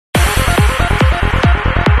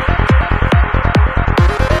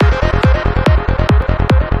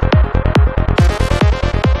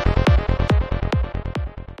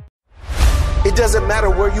doesn't matter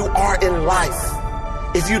where you are in life.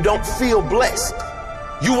 If you don't feel blessed,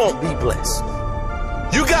 you won't be blessed.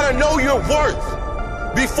 You gotta know your worth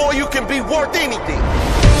before you can be worth anything.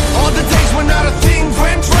 All the days when not a thing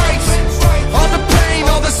went right, all the pain,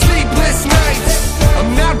 all the sleepless nights. I'm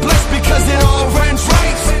not blessed because it all went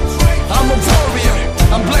right. I'm a warrior,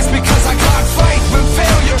 I'm blessed because I can't fight. When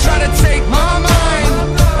failure try to take my mind,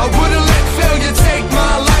 I wouldn't let failure take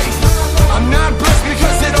my life. I'm not blessed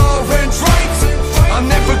because it all went right. I'll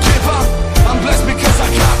never give up, I'm blessed because I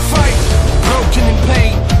can't fight. Broken in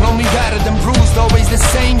pain, lonely, battered and bruised, always the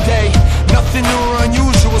same day. Nothing new or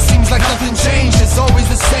unusual, seems like nothing changed. It's always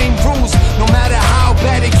the same rules. No matter how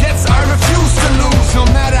bad it gets, I refuse to lose. No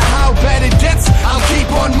matter how bad it gets, I'll keep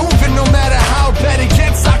on moving. No matter how bad it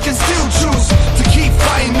gets, I can still choose to keep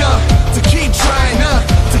fighting up, to keep trying up,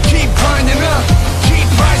 to keep grinding up, keep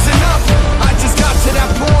rising up. I just got to that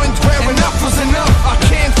point where enough was enough. I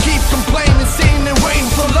can't keep complaining, sitting and waiting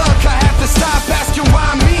for luck. I have to stop asking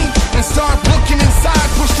why me and start looking inside.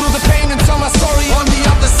 Push through the pain and tell my story on the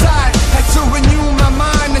other side. Had to renew my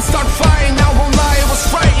mind and start fighting. I won't lie, it was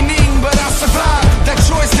frightening, but I survived. That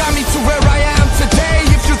choice got me to where I am today.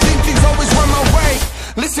 If you think things always went my way,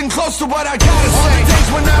 listen close to what I gotta say. All the days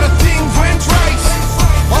when not a thing went right,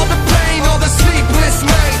 all the pain, all the sleepless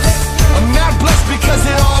nights. I'm not blessed because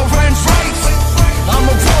it all went right. I'm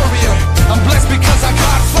a warrior, I'm blessed because I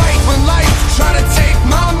can't fight. When life try to take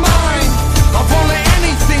my mind, I won't let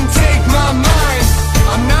anything take my mind.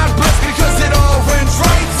 I'm not blessed because it all went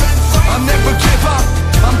right. I'll never give up,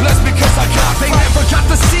 I'm blessed because I got. They never got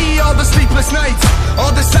to see all the sleepless nights,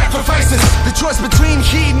 all the sacrifices, the choice between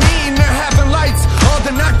heat and eating or having lights. All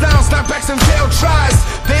the knockdowns, snapbacks and failed tries.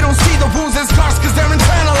 They don't see the wounds and scars cause they're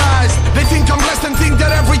internalized. They think I'm blessed and think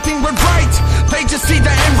that everything went right. They just see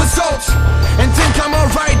the end results and think I'm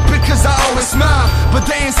alright because I always smile. But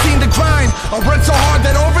they ain't seen the grind. I work so hard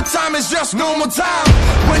that overtime is just normal time.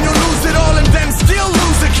 When you lose it all and then still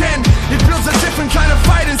lose again, it builds a different kind of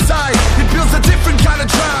fight inside. It builds a different kind of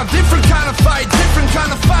drive, different kind of fight, different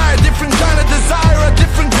kind of fire, different kind of desire, a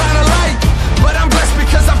different kind of light. But I'm blessed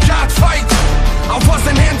because I've got fight. I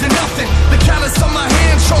wasn't handing nothing. The callus on my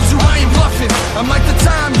hand shows you I ain't bluffing. I'm like the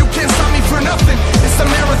time, you can't stop me for nothing. It's a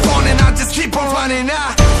marathon and I just keep on running.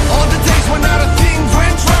 All the days when not a thing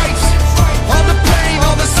went right, all the pain,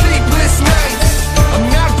 all the sleepless nights.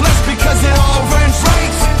 I'm not blessed because it all went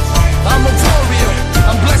right. I'm a warrior,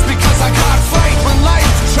 I'm blessed because I can't fight. When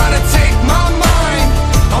life try to take my mind,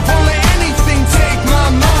 I won't let anything take my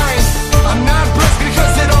mind. I'm not blessed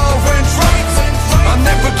because it all went right. I'll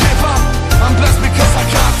never give up, I'm blessed because I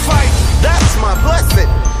can't fight. That's my blessing.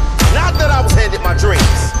 Not that I was handed my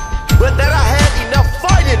dreams, but that I had enough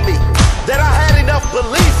fight in me, that I had enough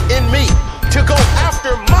belief in me to go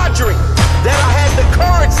after my dream, that I had the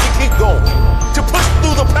courage to keep going, to push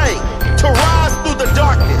through the pain, to rise through the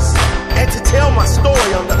darkness, and to tell my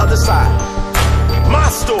story on the other side. My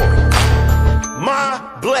story, my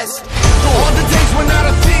blessed story. All the days when not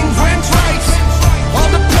a thing went right, all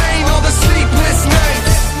the pain, all the sleepless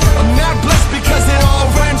nights. I'm not blessed because it all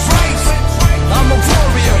went right. I'm a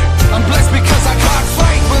warrior, I'm blessed because I can't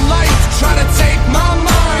fight. When life try to take my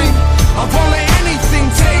mind, I won't let anything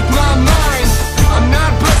take my mind. I'm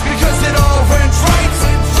not blessed because it all went right.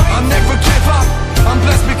 I'll never give up, I'm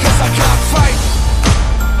blessed because I can't fight.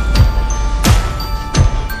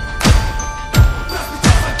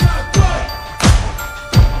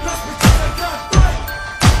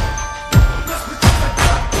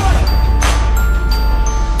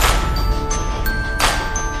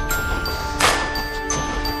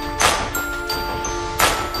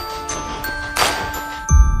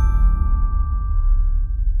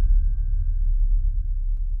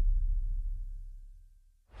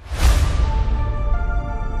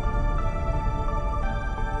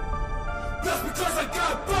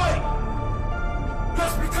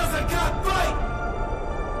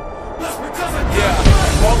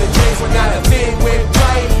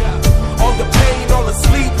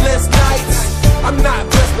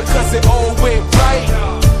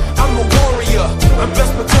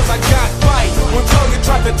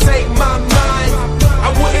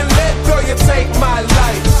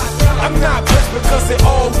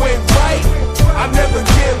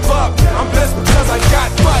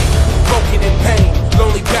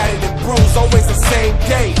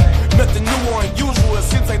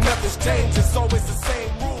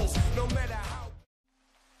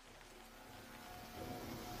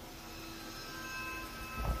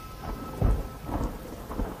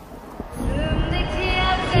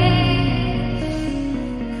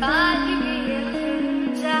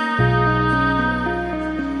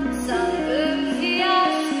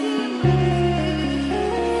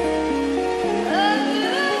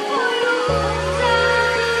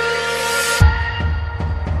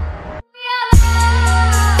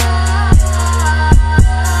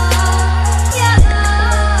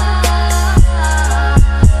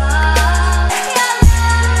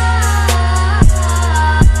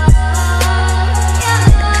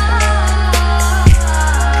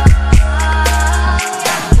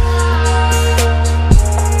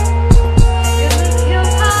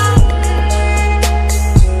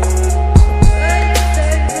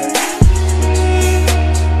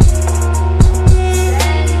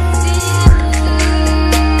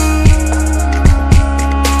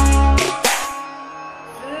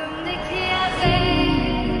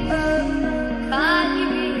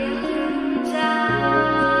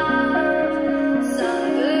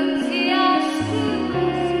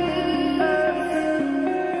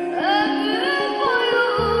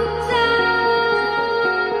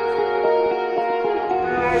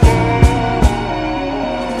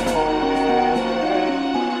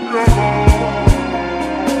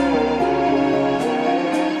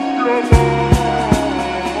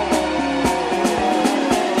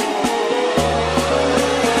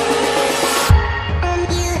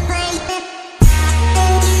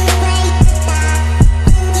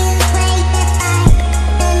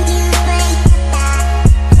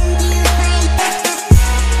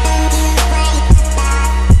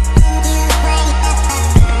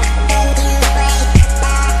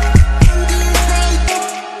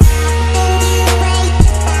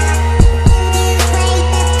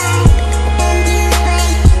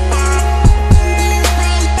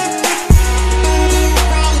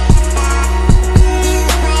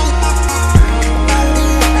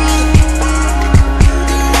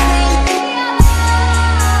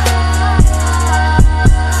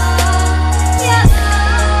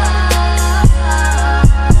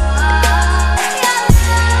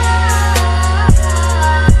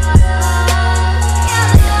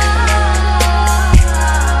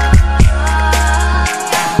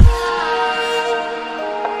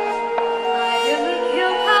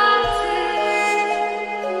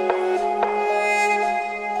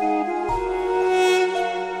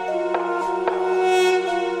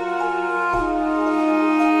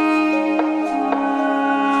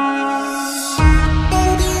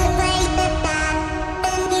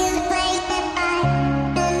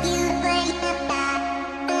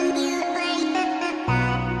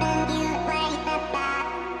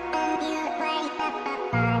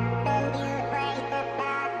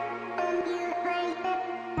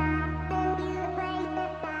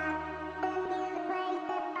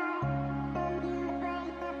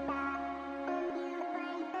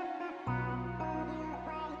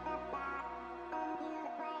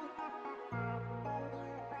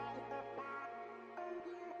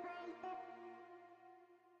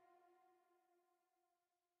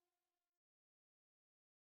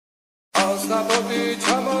 Աստապոտի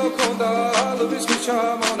չամոքոնდა լվիսկի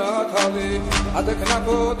չամոնաթալի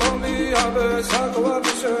Ադեքնակո տոմի աբես հակվա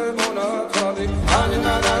բիշե մոնաթալի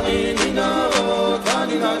Անինանանի նինաո,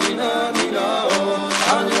 թանինանինա նինաո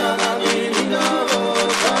Անինանանի նինաո,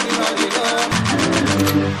 թանինանինա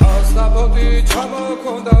Աստապոտի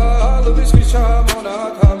չամոքոնდა լվիսկի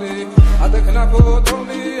չամոնաթալի Ադեքնակո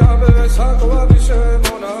տոմի աբես հակվա բիշե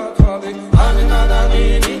մոնաթալի Անինանանի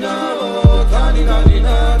նինաո,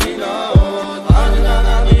 թանինանինա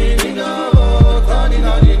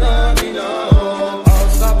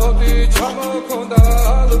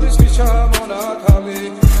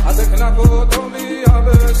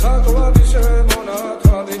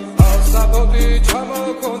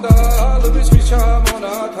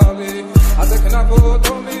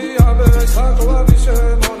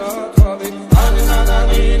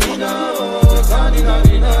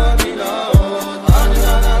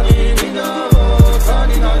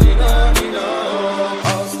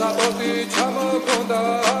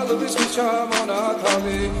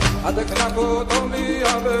Adeknako tomi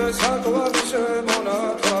abe sakwa bishe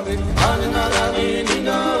monatali Aninanani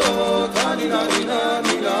ninao, taninanina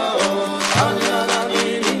ninao Aninanani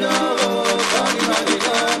ninao, taninanina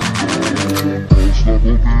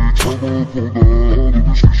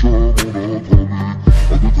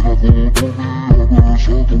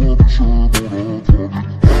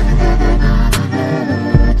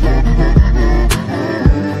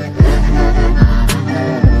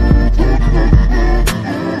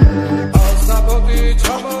Astapoti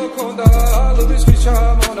chamakonda lubishki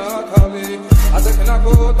chamonatali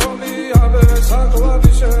Adeknako tomi abe sakwa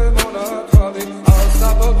bishe monatali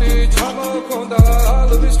Astapoti chamakonda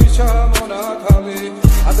lubishki chamonatali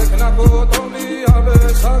Adeknako tomi abe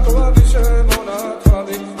sakwa bishe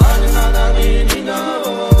monatali Aninanani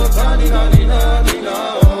ninao, taninanina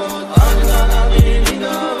ninao Aninanani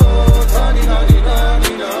ninao, taninanina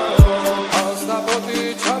ninao Astapoti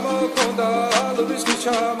chamakonda lubishki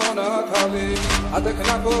chamonatali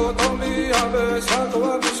Adeknako tomi abe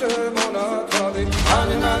sakwa bishe monatali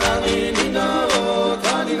Aninanani ninao,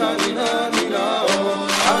 taninanina ninao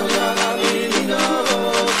Aninanani ninao,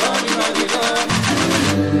 taninanina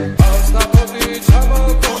Astapoti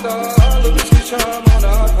chamakonda lubishki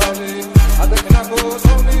chamonatali Adeknako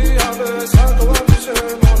tomi abe sakwa bishe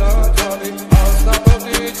monatali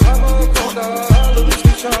Astapoti chamakonda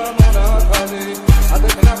lubishki chamonatali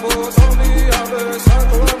Adeknako tomi abe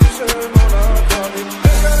sakwa bishe monatali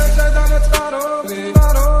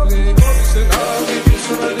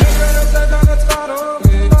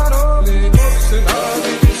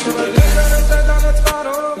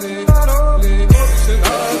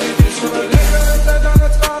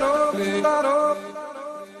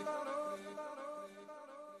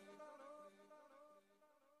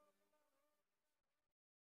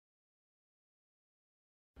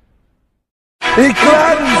It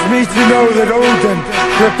gladdens me to know that Odin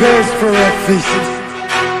prepares for a feast.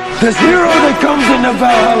 This hero that comes into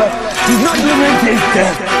Valhalla does not lament his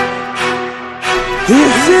death. The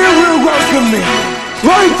Aesir will welcome me.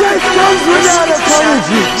 My death comes without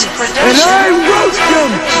apology, and I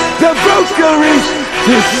welcome the Valkyries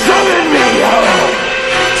to summon me home.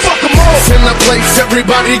 In the place,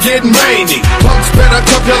 everybody getting rainy. Punks better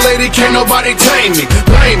cuff your lady, can't nobody tame me.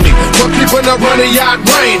 Blame me for keeping a running yacht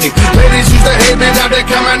raining. Ladies used to hate me, now they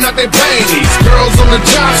coming out they panties. Girls on the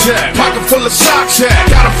job shack, pocket full of socks, yeah.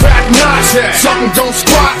 Got a fat notch, yeah. Something don't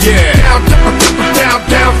squat, yeah.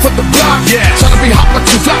 Down for the block, yeah. Tryna be hot but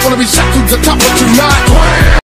you flat, wanna be shot to the top but you not.